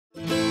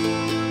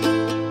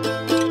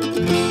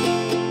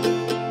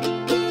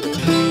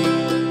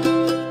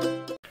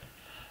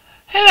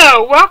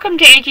Hello, welcome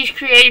to Angie's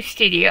Creative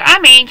Studio.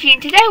 I'm Angie,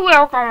 and today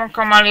we're going to work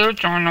on my little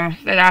journal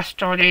that I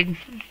started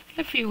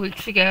a few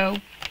weeks ago.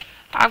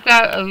 I've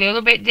got a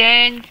little bit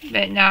done,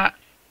 but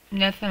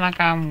nothing like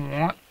I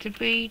want to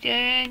be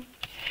done.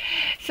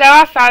 So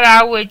I thought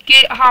I would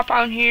hop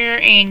on here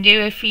and do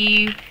a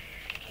few.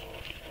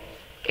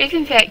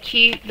 Isn't that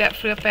cute, that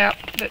flip out?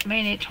 But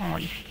man, it's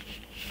hard.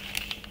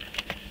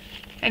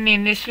 And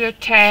then this little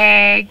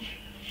tag.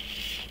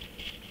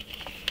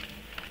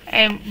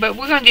 But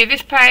we're going to do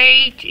this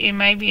page and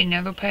maybe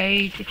another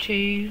page or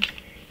two.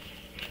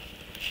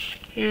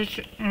 Here's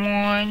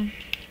one.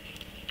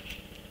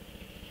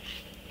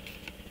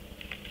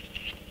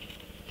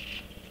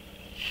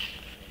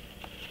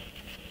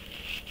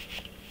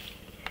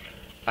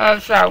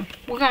 So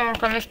we're going to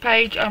work on this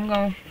page. I'm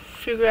going to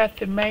figure out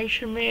the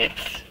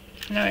measurements.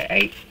 No,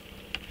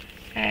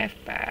 8.5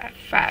 by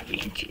 5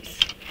 inches.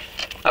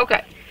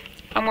 Okay.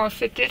 I'm going to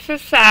set this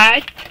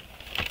aside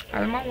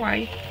out of my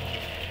way.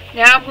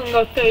 Now I'm going to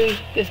go through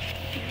this,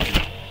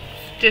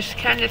 just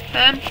kind of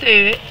thumb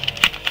through it.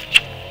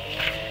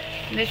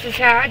 And this is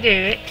how I do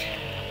it.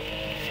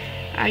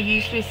 I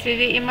usually sit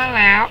it in my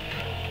lap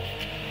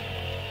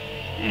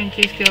and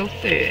just go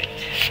through it.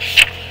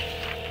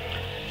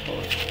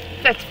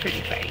 That's a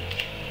pretty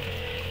page.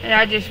 And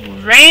I just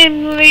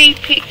randomly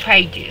pick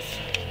pages.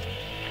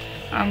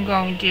 I'm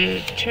going to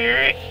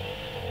tear it.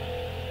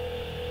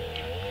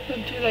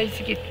 I'm too lazy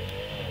to get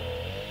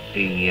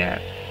the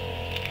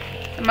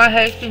my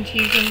husband's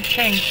using a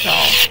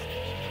chainsaw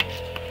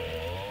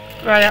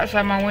right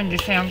outside my window,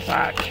 sounds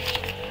like.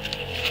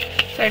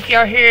 So if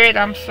y'all hear it,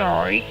 I'm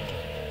sorry.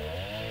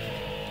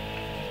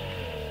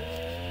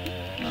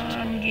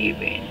 I'm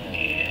giving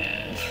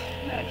this,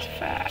 that's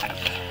 5.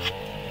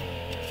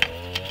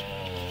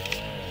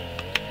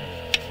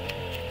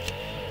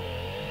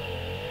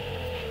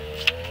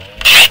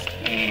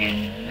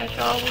 And that's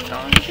all we're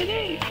going to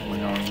do. We're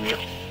going to rip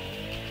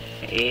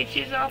the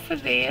edges off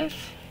of this.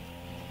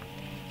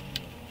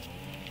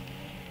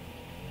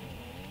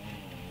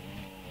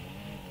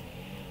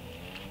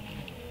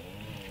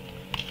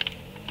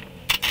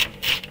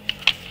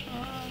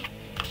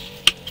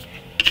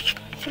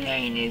 It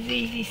ain't as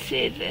easy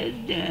said as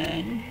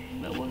done,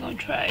 but we're going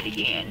to try it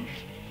again.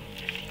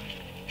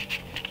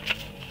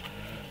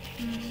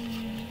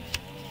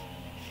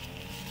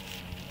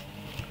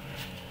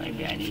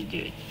 Maybe I need to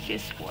do it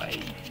this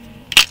way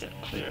to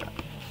clear up.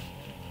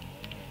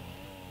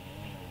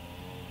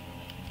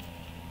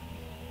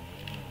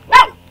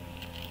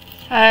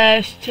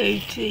 That's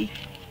tootsie.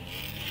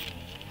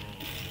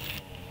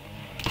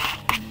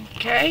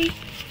 Okay.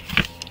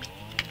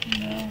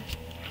 Now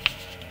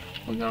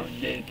we're going to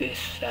do this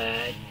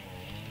side.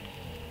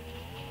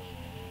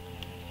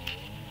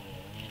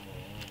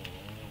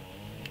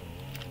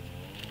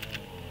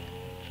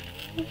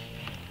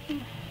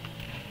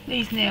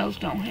 These nails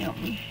don't help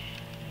me.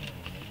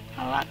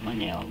 I like my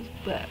nails,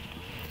 but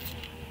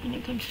when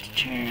it comes to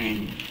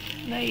tearing,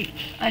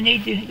 I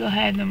need to go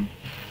have them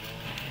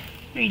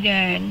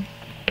redone,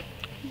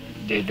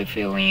 do the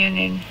fill in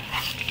and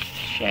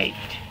shaped.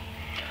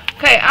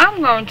 Okay,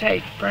 I'm going to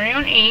take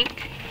brown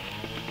ink.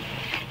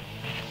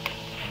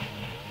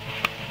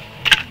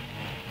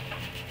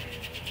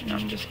 And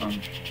I'm just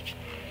going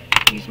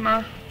to use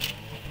my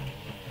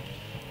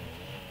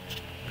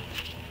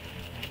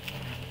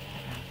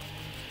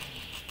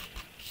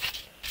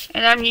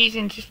and I'm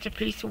using just a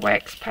piece of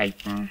wax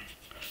paper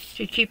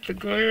to keep the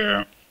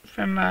glare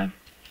from my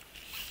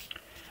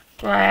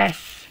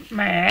glass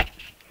mat.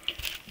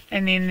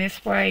 And then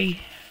this way,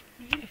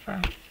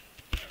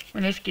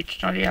 when this gets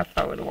dirty, I'll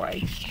throw it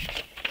away.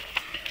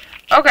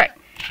 Okay.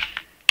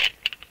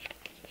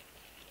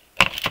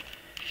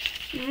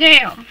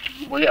 Now,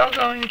 we are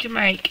going to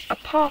make a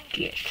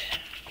pocket,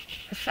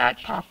 a side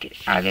pocket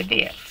out of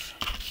this.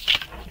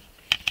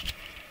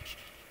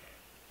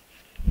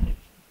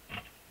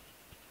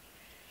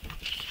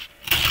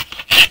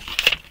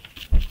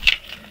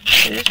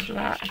 Just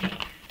like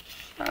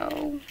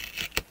so.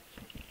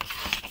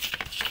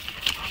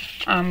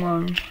 I'm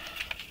going to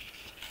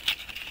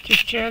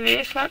just tear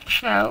this like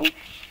so.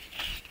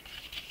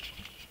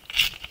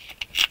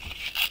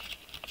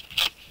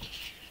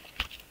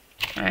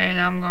 And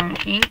I'm going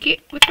to ink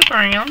it with the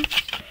brown.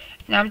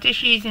 And I'm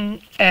just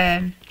using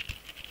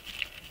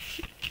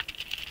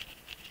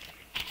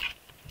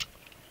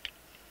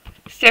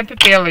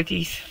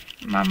Stampabilities.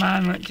 My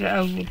mind went to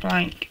over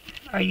blank.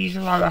 I use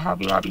a lot of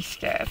Hobby Lobby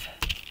stuff.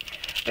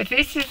 But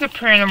this is a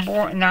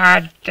printable, and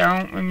I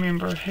don't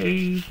remember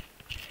who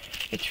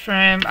it's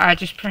from. I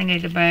just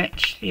printed a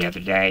bunch the other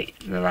day,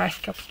 the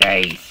last couple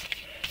days,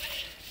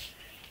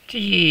 to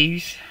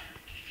use.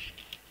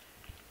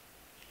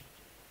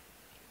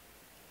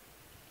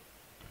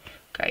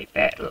 Okay,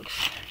 that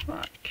looks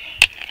like.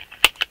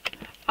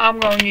 I'm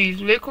going to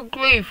use liquid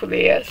glue for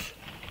this.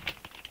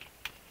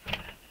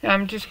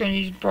 I'm just going to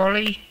use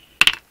barley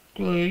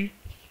glue.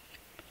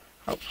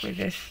 Hopefully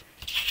this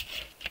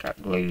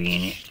got glue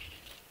in it.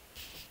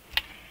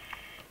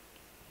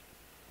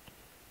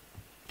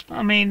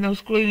 I mean,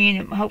 those glue in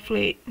it,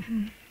 hopefully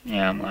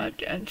Now I'm going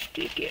to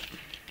unstick it.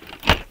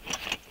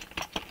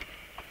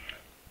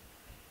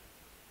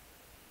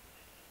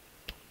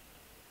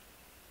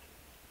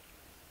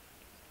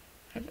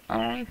 That's the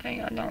only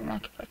thing I don't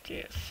like about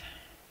this.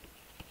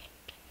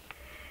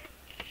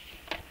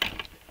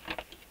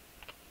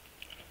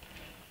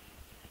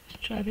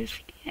 Let's try this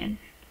again.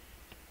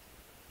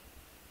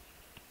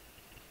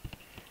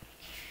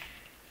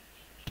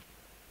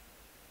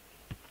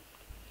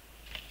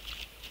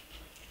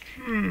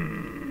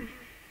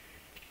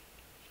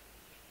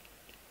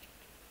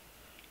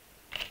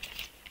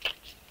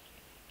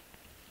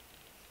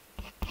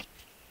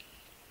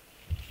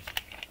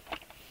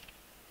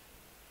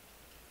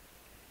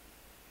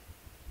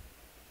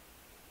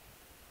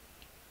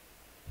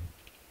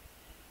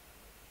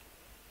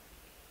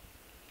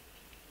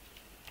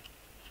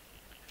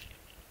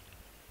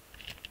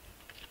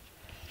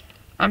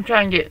 I'm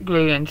trying to get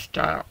glue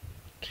installed.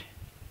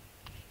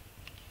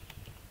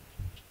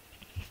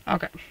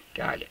 Okay,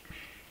 got it.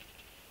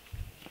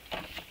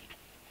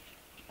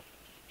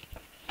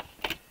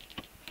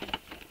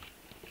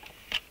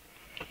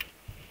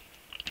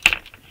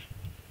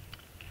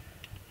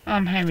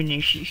 I'm having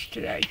issues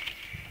today.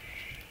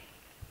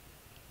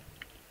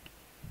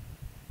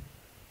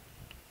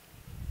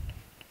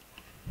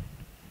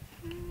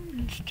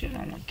 Still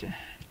don't want to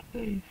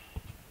glue.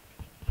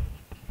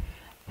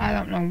 I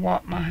don't know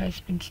what my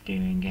husband's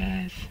doing,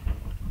 guys.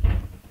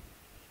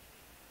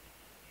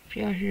 If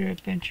y'all hear a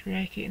bunch of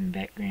racket in the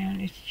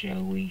background, it's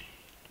Joey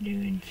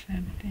doing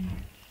something.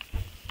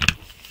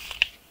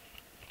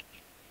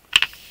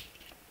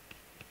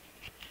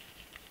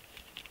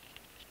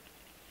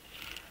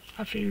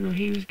 I figured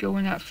he was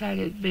going outside,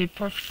 it'd be a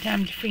perfect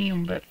time to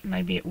film, but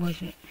maybe it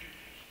wasn't.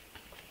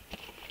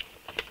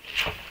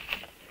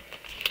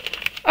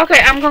 Okay,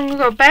 I'm going to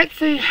go back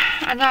through.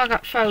 I know I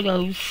got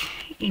photos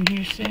in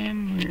here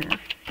somewhere.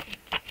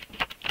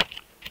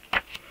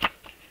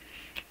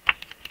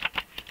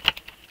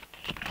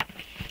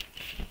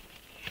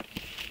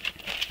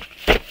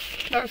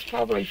 That was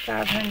probably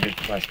 500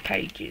 plus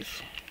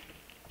pages.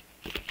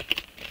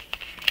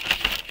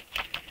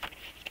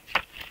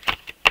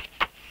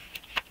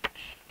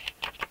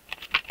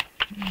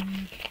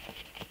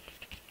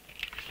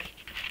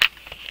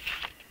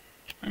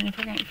 And if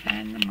I can't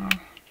find them, I'll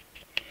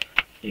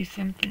do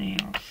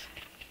something else.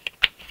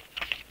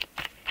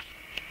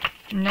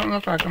 It don't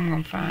look like I'm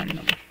going to find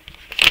them.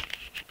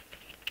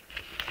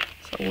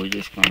 So we're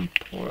just going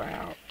to pull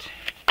out.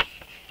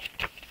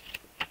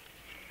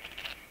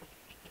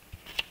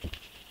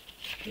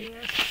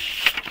 This.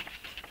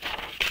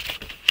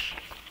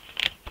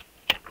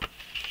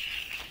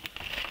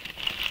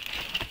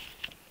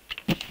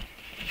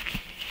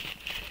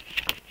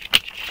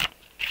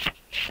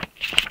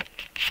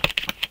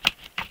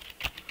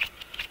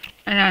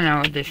 And I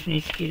know this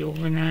needs to get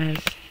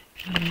organized.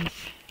 Yes,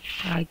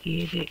 I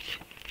get it.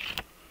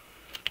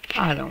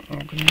 I don't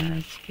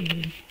organize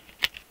good.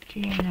 Do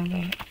you know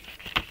that?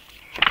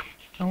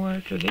 Don't worry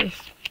for this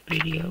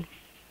video.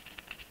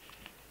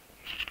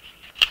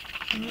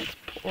 And let's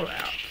pull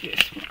out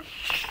this one.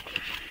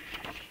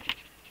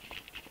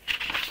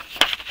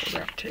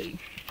 Pull out two.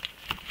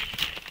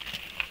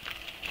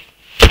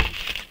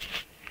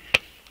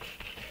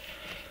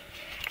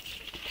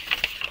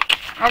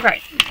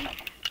 Okay.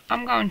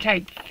 I'm going to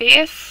take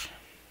this,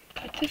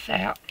 cut this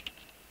out.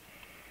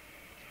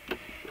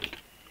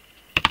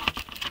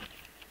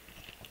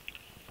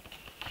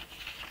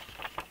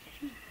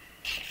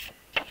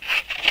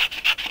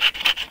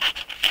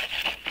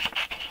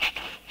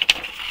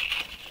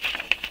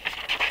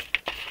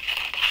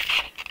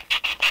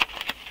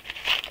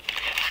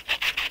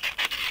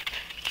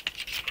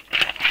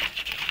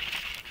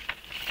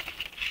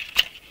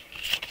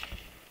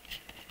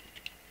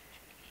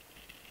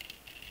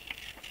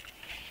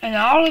 And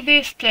all of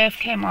this stuff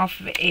came off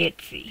of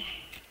Etsy.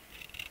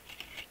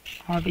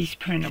 All these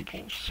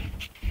printables.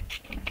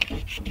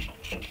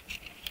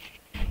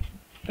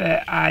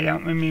 But I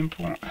don't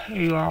remember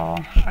who all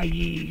I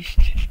used.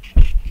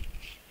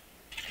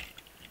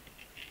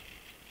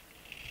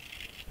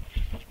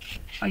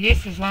 I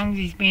guess as long as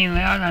he's being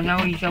loud, I know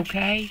he's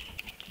okay.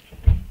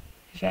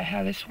 Is that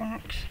how this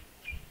works?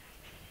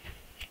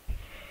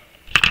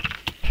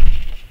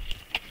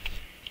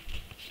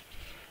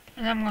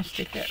 And I'm going to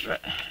stick that right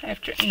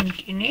after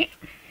inking it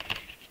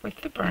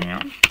with the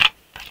brown.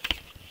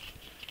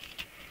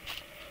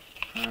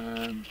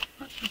 I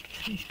think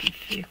this needs to be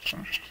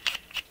thicker.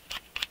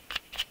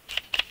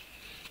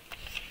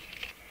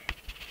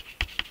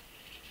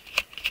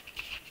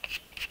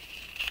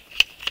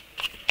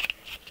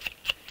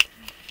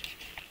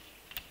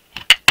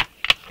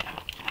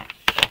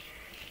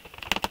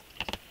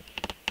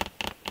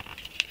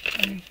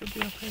 I think it'll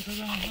be okay because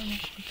I don't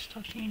want to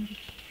stuck in.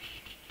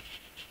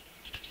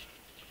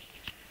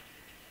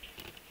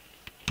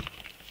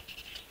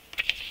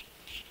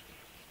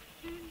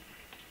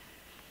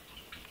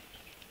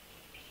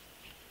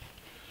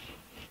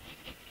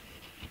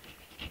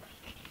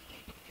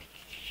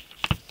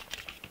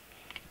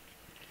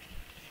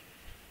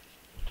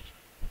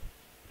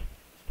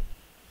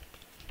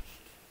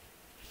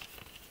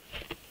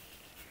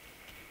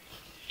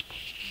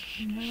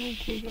 No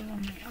glue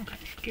on there. Okay,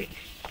 good.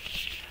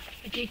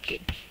 I did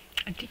good.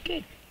 I did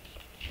good.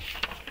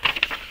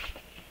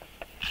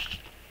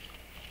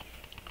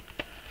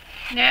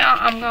 Now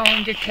I'm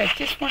going to cut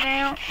this one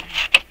out.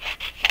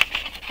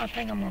 I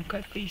think I'm going to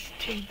cut these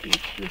two big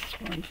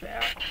ones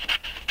out.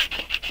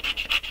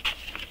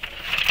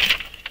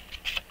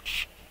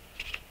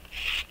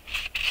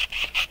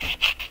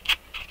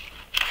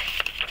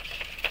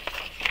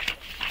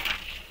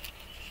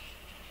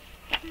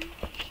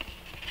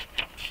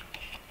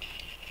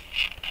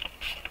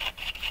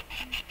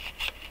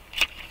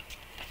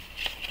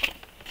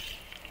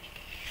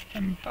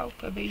 And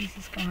both of these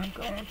is going to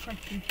go on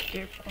something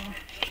different,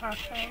 I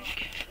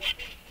think.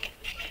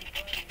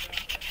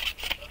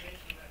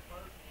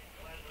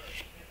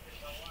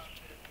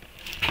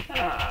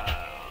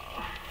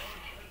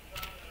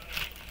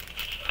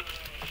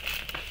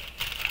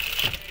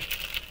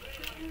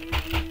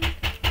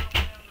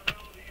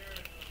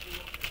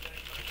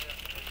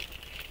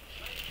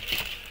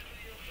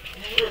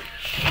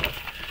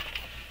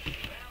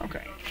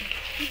 Okay,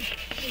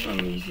 I'm going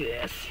to use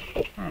this. I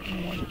don't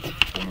know what it's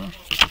for.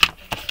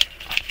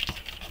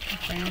 I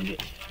found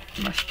it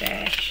in my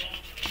stash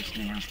just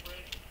now.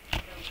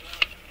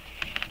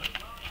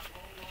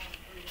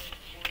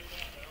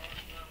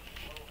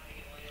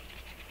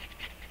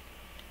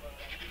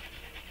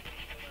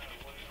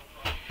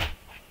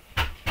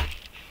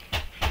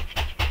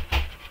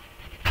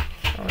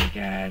 Sorry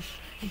guys,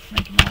 he's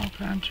making all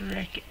kinds of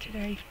racket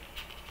today.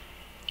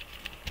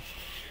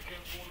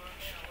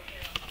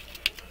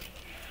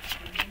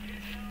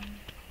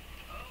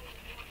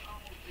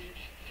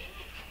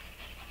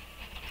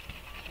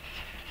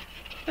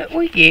 But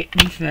we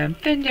getting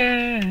something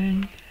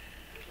done.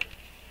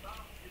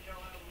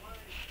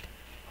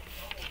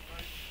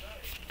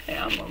 Okay,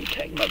 I'm going to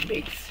take my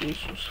big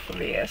scissors for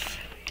this.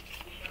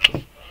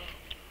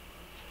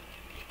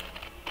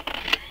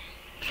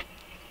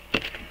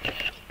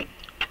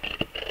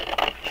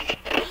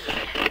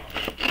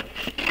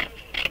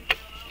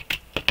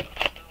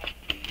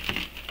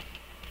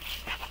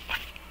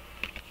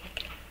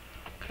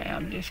 Okay,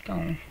 I'm just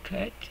going to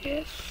cut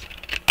this.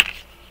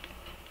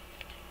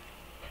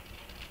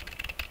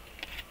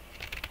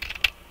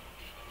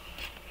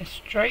 As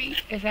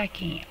straight as I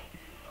can.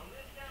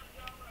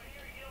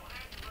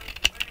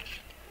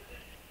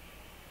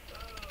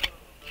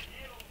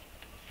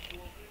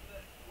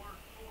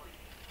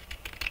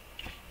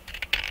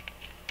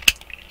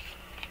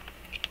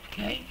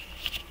 Okay,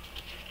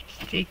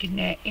 sticking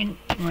that in.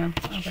 Well,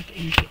 I got to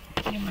ink it.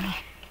 Never mind.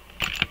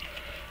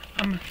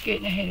 I'm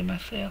getting ahead of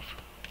myself.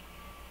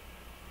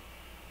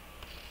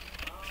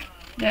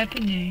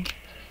 Nothing new.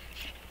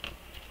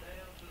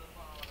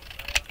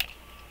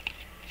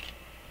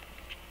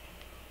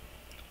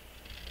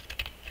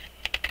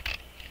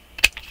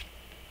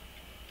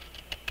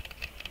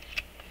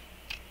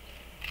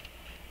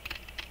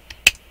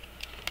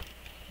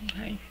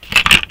 Okay,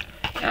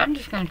 now I'm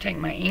just going to take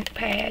my ink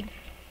pad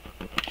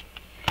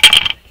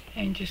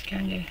and just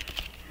kind of,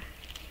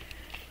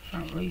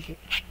 don't lose it,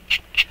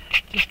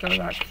 just go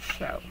like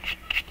so.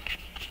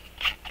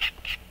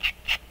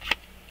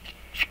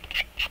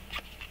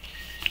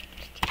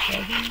 Stick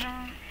that in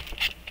there,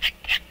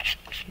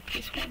 stick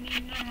this one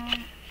in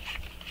there.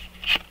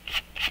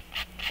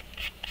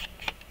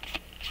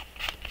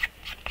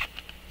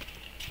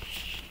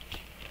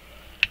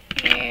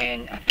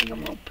 And I think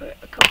I'm going to put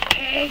a couple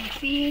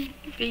tags in.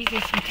 These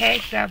are some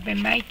tags that I've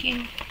been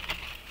making.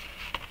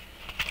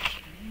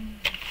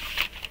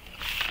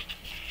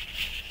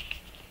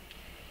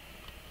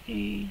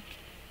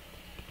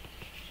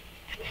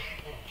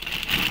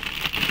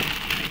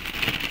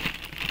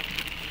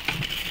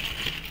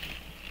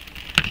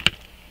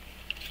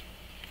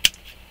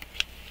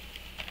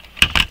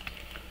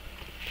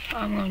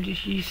 I'm going to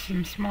just use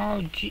some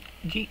small jute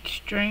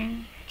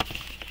string.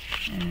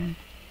 And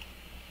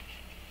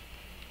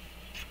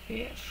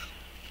this.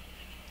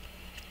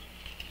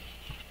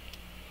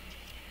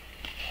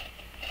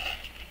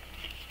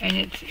 And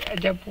it's a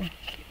double.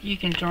 You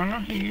can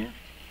journal here.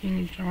 You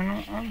can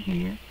journal on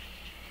here.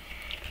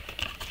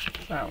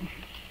 So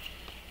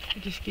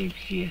it just gives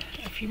you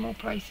a few more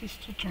places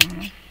to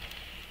journal.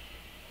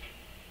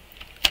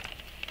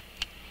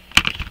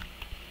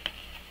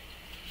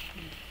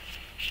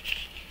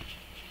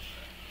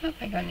 I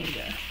think I need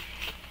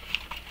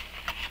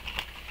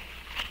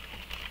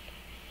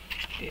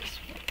this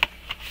one.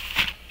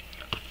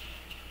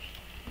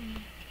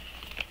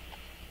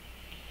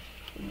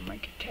 I'm gonna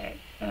make a tag.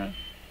 And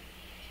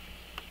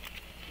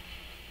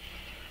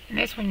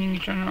this one you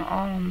can journal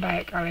all on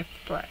back. I left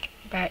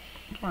back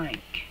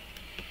blank.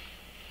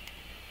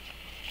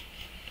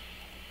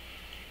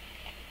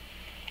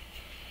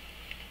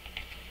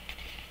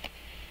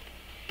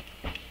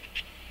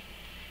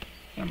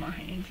 And my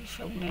hands are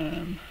so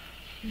numb.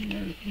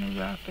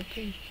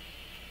 Neuropathy.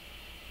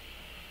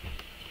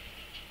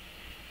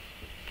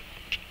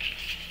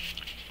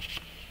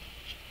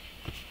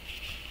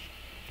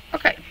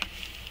 Okay,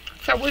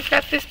 so we've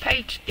got this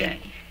page done,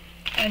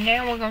 and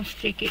now we're going to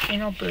stick it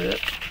in our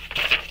book.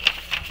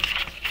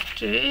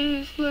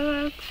 just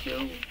like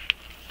so.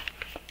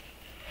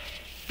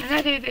 And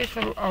I do this a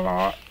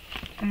lot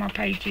on my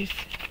pages.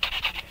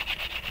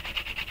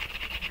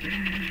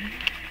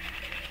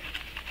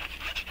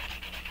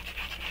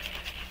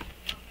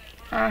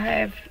 I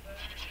have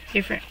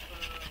different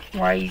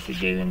ways of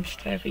doing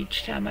stuff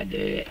each time I do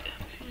it.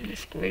 And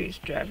this glue is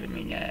driving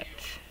me nuts.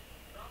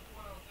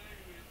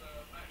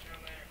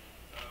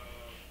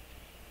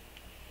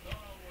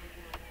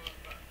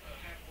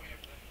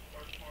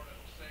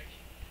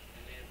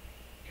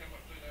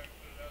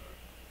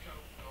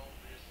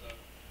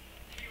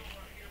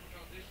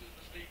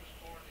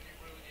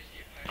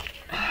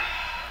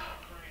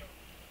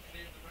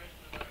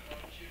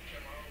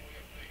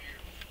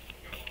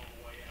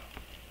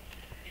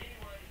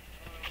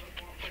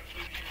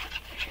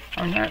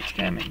 Oh, now it's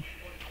coming.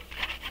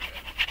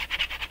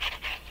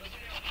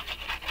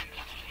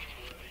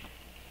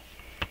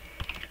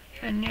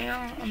 And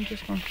now I'm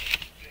just going to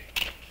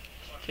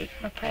stick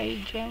my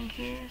page in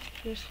here,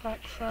 just like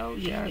so.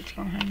 Yeah, it's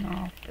going to hang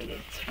off, but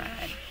it's fine.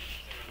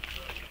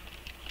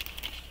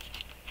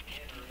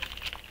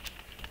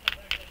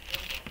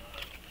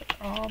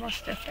 Put all my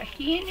stuff back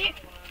in it.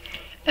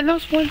 And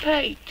that's one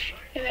page.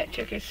 And that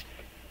took us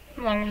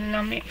longer than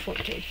I meant for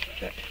it to.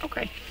 But,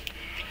 okay.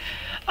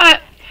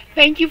 Alright.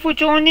 Thank you for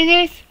joining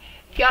us.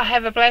 Y'all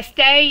have a blessed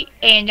day,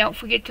 and don't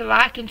forget to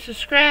like and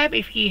subscribe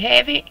if you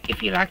haven't,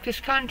 if you like this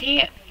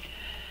content.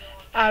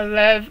 I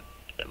love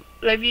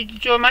you to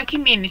join my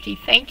community.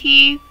 Thank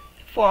you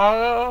for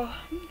all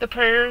the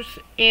prayers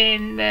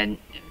and the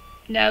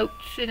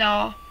notes and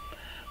all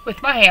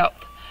with my help.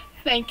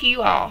 Thank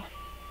you all.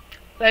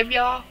 Love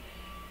y'all.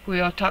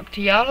 We'll talk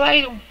to y'all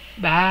later.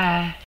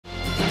 Bye.